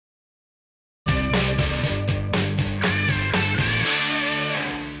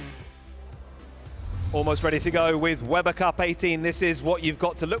Almost ready to go with Weber Cup 18. This is what you've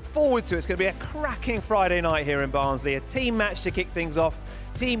got to look forward to. It's going to be a cracking Friday night here in Barnsley. A team match to kick things off.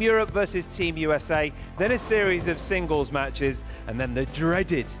 Team Europe versus Team USA. Then a series of singles matches. And then the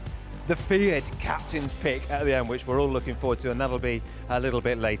dreaded, the feared captain's pick at the end, which we're all looking forward to. And that'll be a little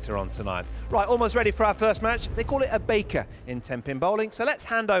bit later on tonight. Right, almost ready for our first match. They call it a baker in 10-pin bowling. So let's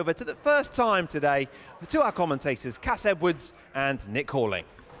hand over to the first time today to our commentators, Cass Edwards and Nick Hawley.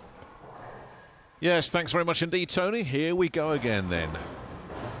 Yes, thanks very much indeed, Tony. Here we go again then.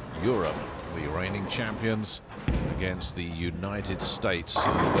 Europe, the reigning champions, against the United States.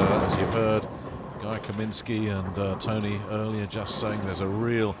 And as you've heard, Guy Kaminsky and Tony earlier just saying there's a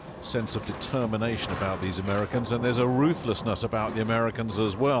real sense of determination about these Americans, and there's a ruthlessness about the Americans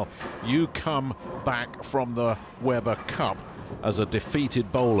as well. You come back from the Weber Cup as a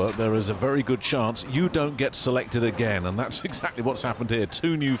defeated bowler, there is a very good chance you don't get selected again, and that's exactly what's happened here.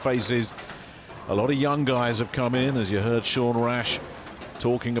 Two new faces. A lot of young guys have come in, as you heard Sean Rash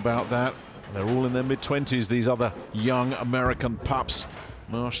talking about that. They're all in their mid-20s, these other young American pups.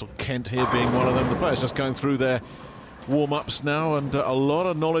 Marshall Kent here being one of them. The players just going through their warm-ups now, and a lot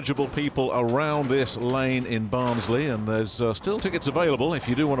of knowledgeable people around this lane in Barnsley, and there's still tickets available if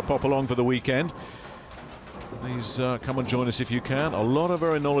you do want to pop along for the weekend. Please come and join us if you can. A lot of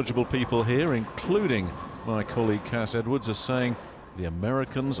very knowledgeable people here, including my colleague Cass Edwards, are saying the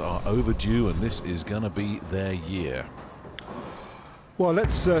Americans are overdue and this is going to be their year. Well,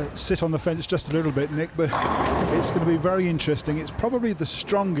 let's sit on the fence just a little bit, Nick, but it's going to be very interesting. It's probably the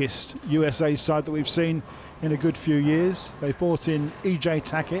strongest USA side that we've seen in a good few years. They've brought in E.J.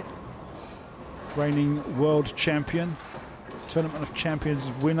 Tackett, reigning world champion, Tournament of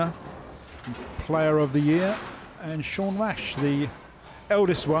Champions winner, Player of the Year, and Sean Rash, the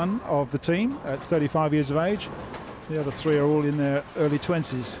eldest one of the team at 35 years of age. The other three are all in their early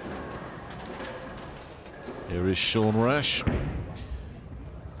 20s. Here is Sean Rash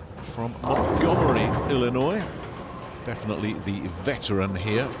from Montgomery, Illinois. Definitely the veteran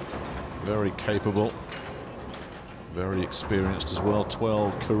here. Very capable, very experienced as well.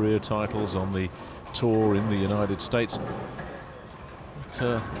 12 career titles on the tour in the United States.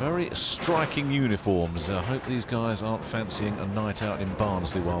 But, very striking uniforms. I hope these guys aren't fancying a night out in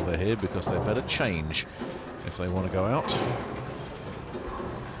Barnsley while they're here, because they better change if they want to go out.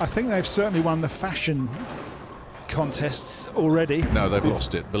 I think they've certainly won the fashion contests already. No, they've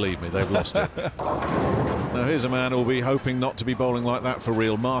lost it, believe me, they've lost it. Now here's a man who'll be hoping not to be bowling like that for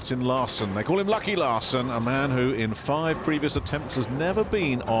real, Martin Larsson. They call him Lucky Larsson, a man who in 5 previous attempts has never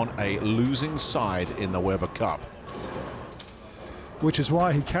been on a losing side in the Weber Cup. Which is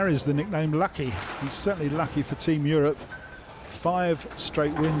why he carries the nickname Lucky. He's certainly lucky for Team Europe. 5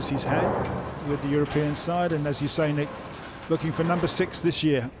 straight wins he's had with the European side, and as you say, Nick, looking for number 6 this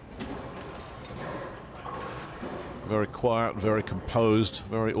year. Very quiet, very composed,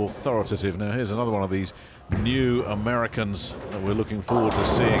 very authoritative. Now here's another one of these new Americans that we're looking forward to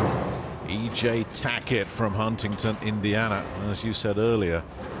seeing. E.J. Tackett from Huntington, Indiana. As you said earlier,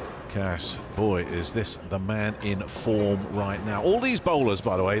 Cass, boy, is this the man in form right now. All these bowlers,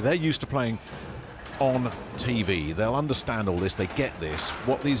 by the way, they're used to playing on TV. They'll understand all this, they get this.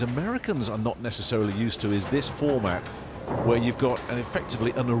 What these Americans are not necessarily used to is this format where you've got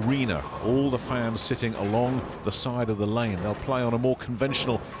effectively an arena, all the fans sitting along the side of the lane. They'll play on a more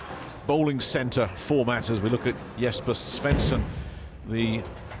conventional bowling centre format as we look at Jesper Svensson, the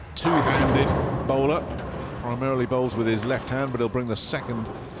two-handed bowler. Primarily bowls with his left hand, but he'll bring the second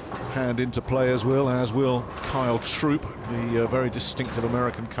hand into play as will Kyle Troop, the very distinctive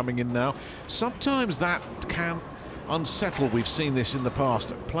American coming in now. Sometimes that can unsettle. We've seen this in the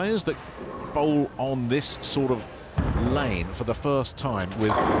past. Players that bowl on this sort of lane for the first time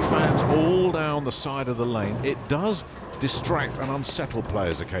with fans all down the side of the lane, it does distract and unsettle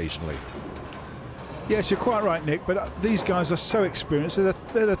players occasionally. Yes, you're quite right, Nick, but these guys are so experienced. They're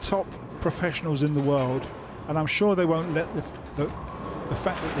the top professionals in the world, and I'm sure they won't let the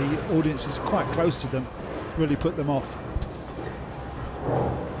fact that the audience is quite close to them really put them off.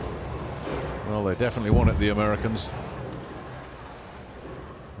 Well, they definitely want it, the Americans.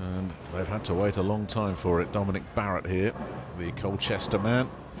 And they've had to wait a long time for it. Dominic Barrett here, the Colchester man,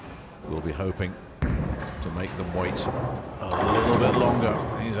 will be hoping to make them wait a little bit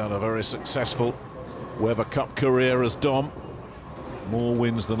longer. He's had a very successful Weber Cup career as Dom. More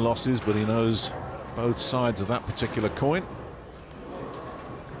wins than losses, but he knows both sides of that particular coin.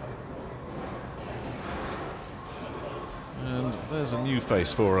 And there's a new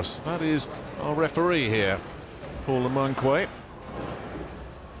face for us. That is our referee here, Paul Lamonque,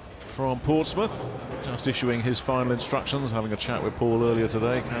 from Portsmouth, just issuing his final instructions, having a chat with Paul earlier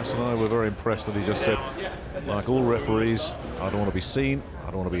today. Cass and I were very impressed that he just said, like all referees, I don't want to be seen, I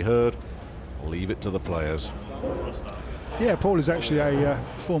don't want to be heard, leave it to the players. Yeah, Paul is actually a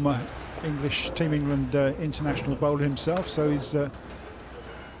former Team England international bowler himself, so he's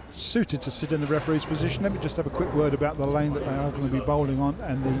suited to sit in the referee's position. Let me just have a quick word about the lane that they are going to be bowling on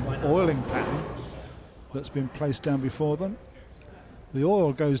and the oiling pattern that's been placed down before them. The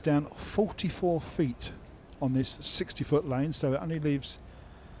oil goes down 44 feet on this 60-foot lane, so it only leaves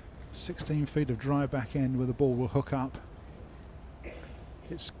 16 feet of dry back end where the ball will hook up.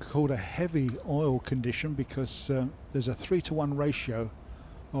 It's called a heavy oil condition because there's a 3-to-1 ratio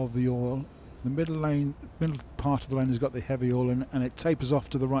of the oil. The middle part of the lane has got the heavy oil in it, and it tapers off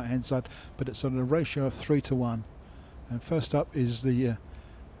to the right hand side, but it's on a ratio of 3-to-1. And first up is the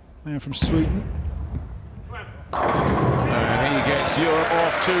man from Sweden. And he gets Europe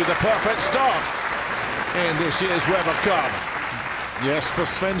off to the perfect start in this year's Weber Cup. Jesper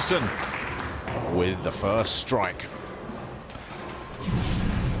Svensson with the first strike.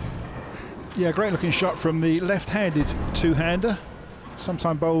 Yeah, great looking shot from the left-handed two-hander.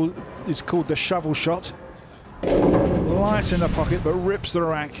 Sometimes bowl is called the shovel shot. Light in the pocket but rips the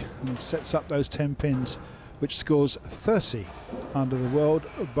rack and sets up those 10 pins, which scores 30 under the world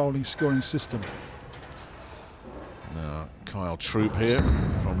bowling scoring system. Now, Kyle Troop here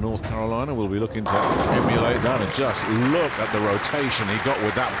from North Carolina will be looking to emulate that, and just look at the rotation he got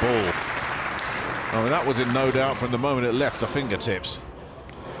with that ball. I mean, that was in no doubt from the moment it left the fingertips.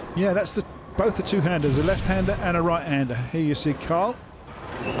 Yeah, that's both the two-handers, a left-hander and a right-hander. Here you see Kyle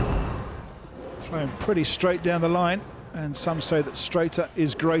throwing pretty straight down the line, and some say that straighter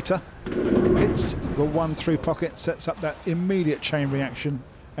is greater. Hits the 1-3 pocket, sets up that immediate chain reaction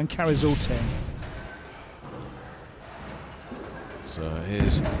and carries all 10. So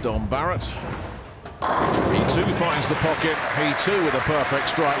here's Don Barrett. He too finds the pocket. He too with a perfect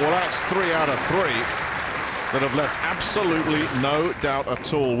strike. Well, that's 3 out of 3 that have left absolutely no doubt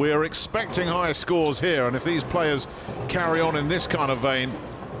at all. We are expecting high scores here, and if these players carry on in this kind of vein,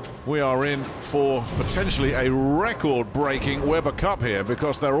 we are in for potentially a record-breaking Weber Cup here,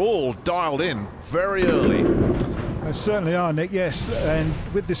 because they're all dialed in very early. They certainly are, Nick, yes, and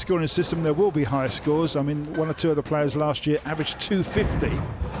with this scoring system there will be higher scores. I mean, 1 or 2 of the players last year averaged 250,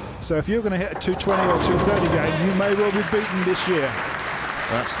 so if you're going to hit a 220 or 230 game, you may well be beaten this year.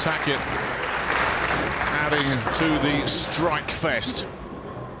 That's Tackett adding to the strike fest.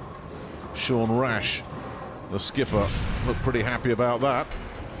 Sean Rash, the skipper, looked pretty happy about that.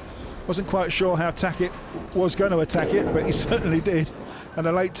 Wasn't quite sure how Tackett was going to attack it, but he certainly did. And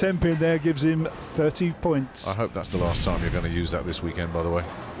a late 10 pin there gives him 30 points. I hope that's the last time you're going to use that this weekend, by the way.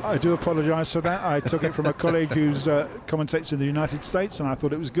 I do apologise for that. I took it from a colleague who commentates in the United States, and I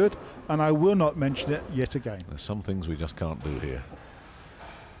thought it was good, and I will not mention it yet again. There's some things we just can't do here.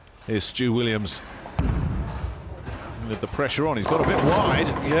 Here's Stu Williams with the pressure on. He's got a bit wide.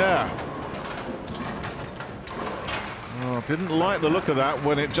 Yeah. Oh, didn't like the look of that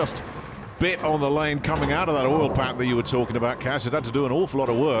when it just bit on the lane coming out of that oil pack that you were talking about, Cass. It had to do an awful lot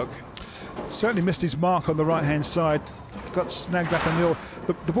of work. Certainly missed his mark on the right-hand side. Got snagged up on the oil.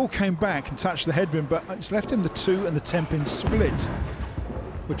 The ball came back and touched the headwind, but it's left him the 2 and the 10 pin split,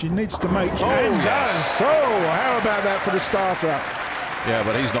 which he needs to make. Oh, and yes. does. So how about that for the starter? Yeah,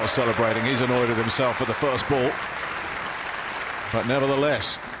 but he's not celebrating. He's annoyed at himself for the first ball. But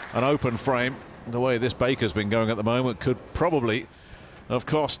nevertheless, an open frame, the way this Baker's been going at the moment, could probably have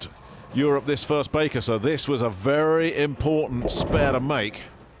cost Europe this first Baker. So this was a very important spare to make.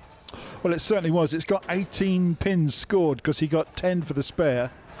 Well, it certainly was. It's got 18 pins scored because he got 10 for the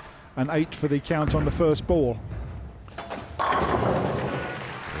spare and 8 for the count on the first ball.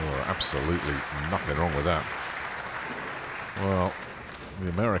 Oh, absolutely nothing wrong with that. Well, the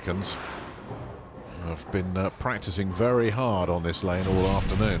Americans have been practicing very hard on this lane all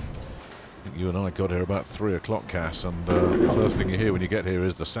afternoon. I think you and I got here about 3 o'clock, Cass, and the first thing you hear when you get here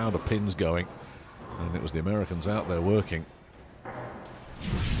is the sound of pins going, and it was the Americans out there working.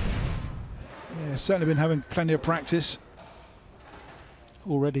 Yeah, certainly been having plenty of practice.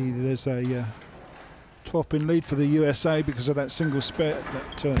 Already there's a 12-pin lead for the USA because of that single spare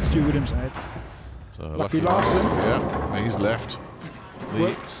that Stu Williams had. So Lucky Larson. Yeah, he's left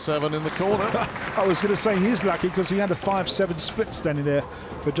the 7 in the corner. I was going to say he's lucky because he had a 5-7 split standing there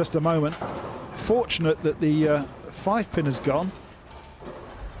for just a moment. Fortunate that the 5-pin has gone,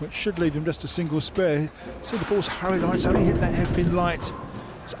 which should leave him just a single spare. See, the ball's hurried on. It's only hit that hairpin light.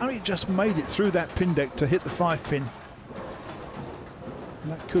 It's only just made it through that pin deck to hit the 5-pin.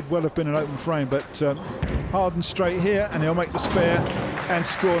 And that could well have been an open frame, but hard and straight here, and he'll make the spare. and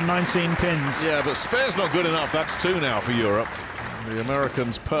score 19 pins. Yeah, but spare's not good enough. That's 2 now for Europe. The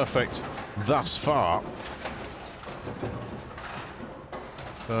Americans perfect thus far.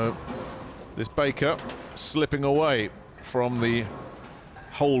 So this Baker slipping away from the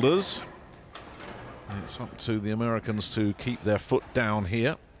holders. It's up to the Americans to keep their foot down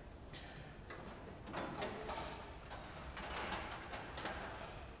here.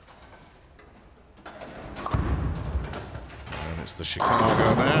 And it's the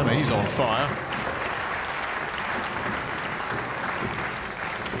Chicago man. He's on fire.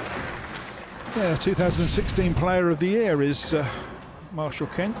 Yeah, 2016 Player of the Year is Marshall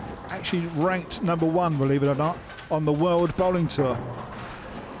Kent. Actually ranked #1, believe it or not, on the World Bowling Tour.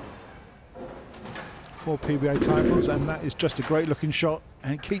 4 PBA titles, and that is just a great looking shot,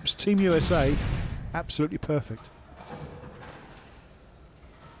 and it keeps Team USA absolutely perfect.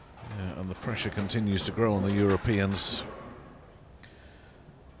 Yeah, and the pressure continues to grow on the Europeans.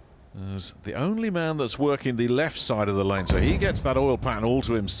 As the only man that's working the left side of the lane, so he gets that oil pattern all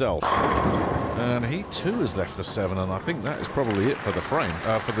to himself. And he too has left the 7, and I think that is probably it for the frame,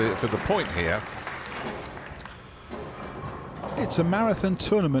 for the point here. It's a marathon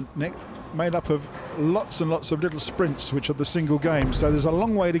tournament, Nick, made up of lots and lots of little sprints, which are the single game. So there's a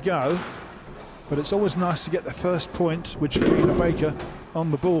long way to go, but it's always nice to get the first point, which would be the Baker, on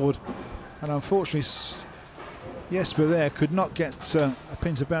the board. And unfortunately, Jesper there could not get a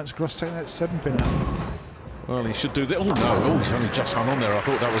pin to bounce across, taking that 7 pin out. Well, he should do that. Oh no! Oh, he's only just hung on there. I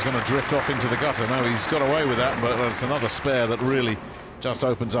thought that was going to drift off into the gutter. No, he's got away with that, but it's another spare that really just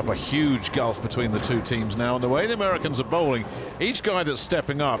opens up a huge gulf between the two teams now. And the way the Americans are bowling, each guy that's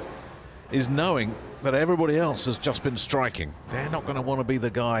stepping up is knowing that everybody else has just been striking. They're not going to want to be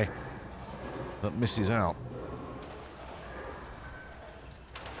the guy that misses out.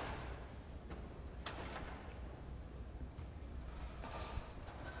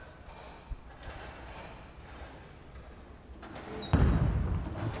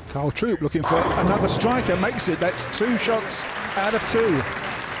 Carl Troop looking for another striker, makes it. That's 2 shots out of 2.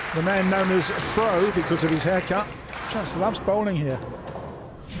 The man known as Fro, because of his haircut, just loves bowling here.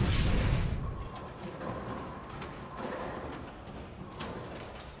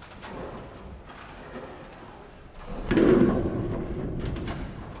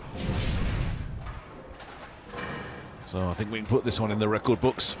 So I think we can put this one in the record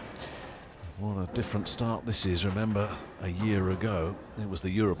books. What a different start this is. Remember, a year ago, it was the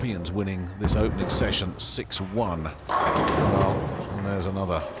Europeans winning this opening session 6-1. Well, and there's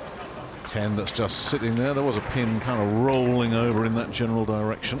another 10 that's just sitting there. There was a pin kind of rolling over in that general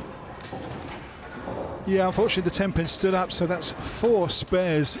direction. Yeah, unfortunately the 10 pin stood up, so that's 4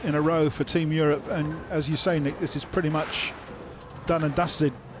 spares in a row for Team Europe. And as you say, Nick, this is pretty much done and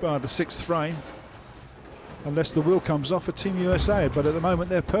dusted by the 6th frame, unless the wheel comes off for Team USA, but at the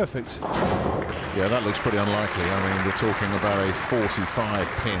moment they're perfect. Yeah, that looks pretty unlikely. I mean, we're talking about a 45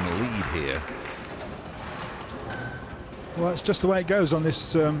 pin lead here. Well, it's just the way it goes on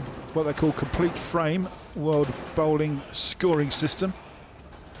this, what they call complete frame World Bowling scoring system.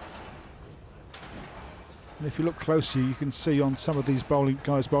 And if you look closely, you can see on some of these bowling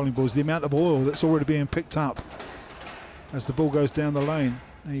balls the amount of oil that's already being picked up as the ball goes down the lane.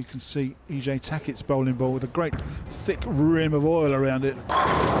 Now you can see E.J. Tackett's bowling ball with a great thick rim of oil around it.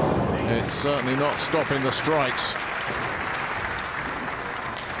 It's certainly not stopping the strikes.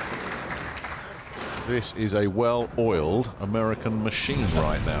 This is a well-oiled American machine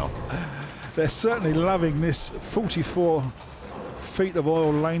right now. They're certainly loving this 44 feet of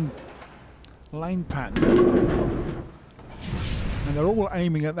oil lane pattern. And they're all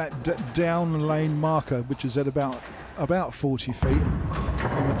aiming at that down lane marker, which is at about 40 feet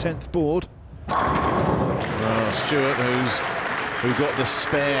on the 10th board. Stewart, who got the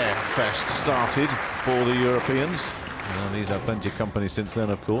spare fest started for the Europeans. And he's had plenty of company since then,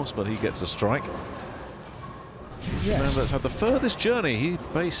 of course, but he gets a strike. He's the man that's had the furthest journey. He's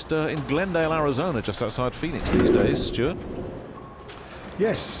based in Glendale, Arizona, just outside Phoenix these days, Stewart.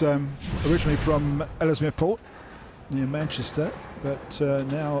 Yes, originally from Ellesmere Port near Manchester, but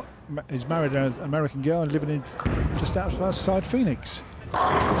now he's married an American girl and living in just outside Phoenix.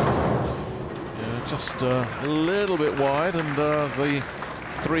 Yeah, just a little bit wide, and the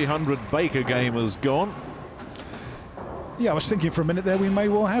 300 Baker game has gone. Yeah, I was thinking for a minute there we may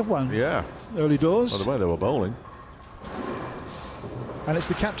well have one. Yeah. Early doors. By the way they were bowling. And it's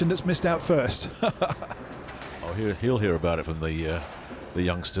the captain that's missed out first. Oh, he'll hear about it from the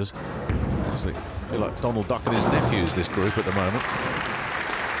youngsters. Honestly, I feel like Donald Duck and his nephews, this group at the moment.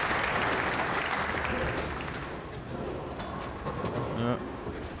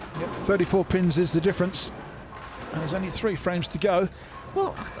 Yep, 34 pins is the difference. And there's only 3 frames to go.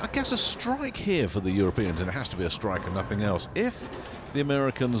 Well, I guess a strike here for the Europeans, and it has to be a strike and nothing else. If the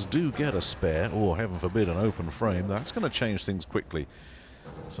Americans do get a spare, or heaven forbid an open frame, that's going to change things quickly.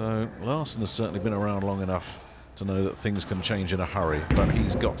 So Larson has certainly been around long enough to know that things can change in a hurry, but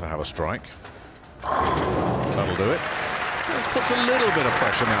he's got to have a strike. That'll do it. It puts a little bit of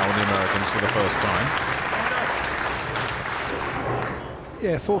pressure now on the Americans for the first time.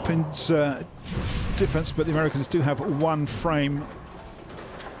 Yeah, 4 pins difference, but the Americans do have 1 frame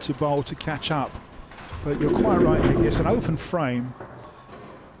to bowl to catch up. But you're quite right, Nick. It's an open frame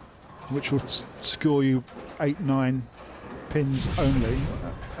which will score you 8-9 pins only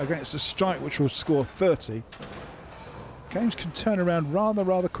against a strike which will score 30. Games can turn around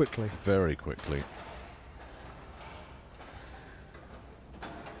rather quickly. Very quickly.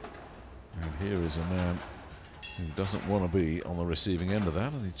 And here is a man who doesn't want to be on the receiving end of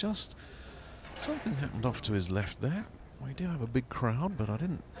that, and he just... something happened off to his left there. We do have a big crowd, but I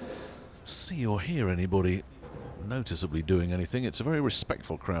didn't see or hear anybody noticeably doing anything. It's a very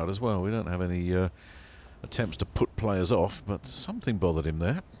respectful crowd as well. We don't have any attempts to put players off, but something bothered him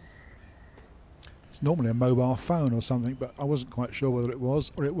there. It's normally a mobile phone or something, but I wasn't quite sure whether it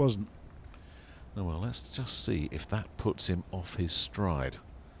was or it wasn't. Oh, well, let's just see if that puts him off his stride.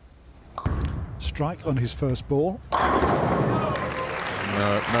 Strike on his first ball. No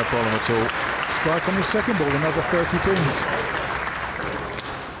problem at all. Strike on his second ball, another 30 pins.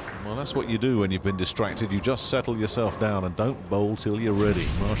 Well, that's what you do when you've been distracted. You just settle yourself down and don't bowl till you're ready.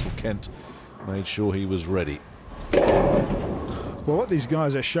 Marshall Kent made sure he was ready. Well, what these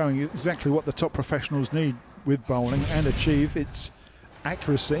guys are showing is exactly what the top professionals need with bowling and achieve. It's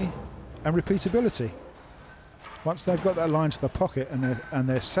accuracy and repeatability. Once they've got that line to the pocket and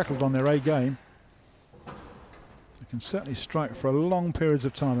they're settled on their A game, they can certainly strike for long periods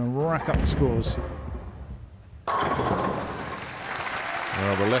of time and rack up the scores. Well,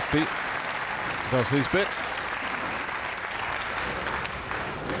 the lefty does his bit.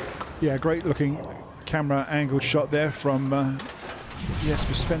 Yeah, great looking camera angled shot there from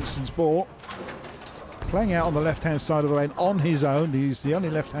Jesper Svensson's ball. Playing out on the left-hand side of the lane on his own. He's the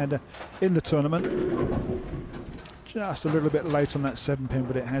only left-hander in the tournament. Just a little bit late on that 7-pin,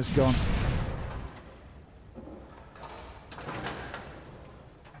 but it has gone.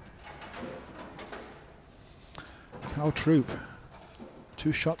 Carl Troop,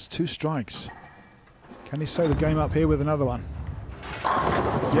 2 shots, 2 strikes. Can he sew the game up here with another one?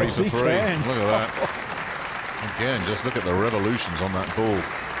 3 yes, for 3. Can. Look at that. Again, just look at the revolutions on that ball.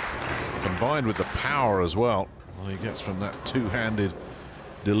 Combined with the power as well he gets from that two-handed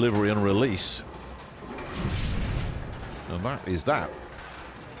delivery and release. And that is that.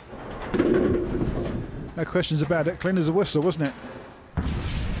 No questions about it. Clean as a whistle, wasn't it?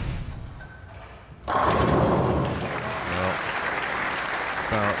 Well,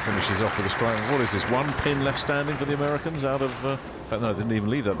 Barrett finishes off with a strike. What is this? 1 pin left standing for the Americans out of... in fact, no, they didn't even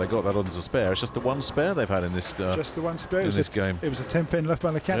leave that. They got that on as a spare. It's just the 1 spare they've had in this just the 1 spare. in this game. It was a 10-pin left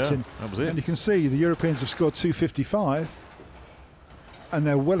by the captain. Yeah, that was it. And you can see the Europeans have scored 255, and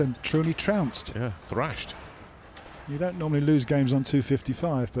they're well and truly trounced. Yeah, thrashed. You don't normally lose games on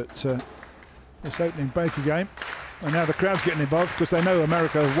 255, but this opening Baker game, and now the crowd's getting involved because they know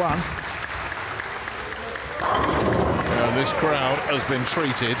America have won. And this crowd has been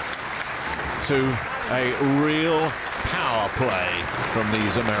treated to a real power play from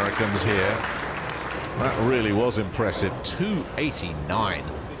these Americans here. That really was impressive. 289.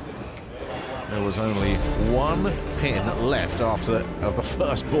 There was only 1 pin left after the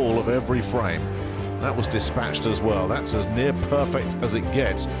first ball of every frame. That was dispatched as well. That's as near perfect as it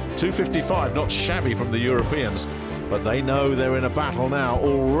gets. 255, not shabby from the Europeans, but they know they're in a battle now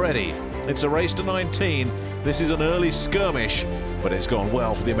already. It's a race to 19. This is an early skirmish, but it's gone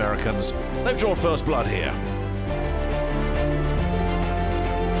well for the Americans. They've drawn first blood here.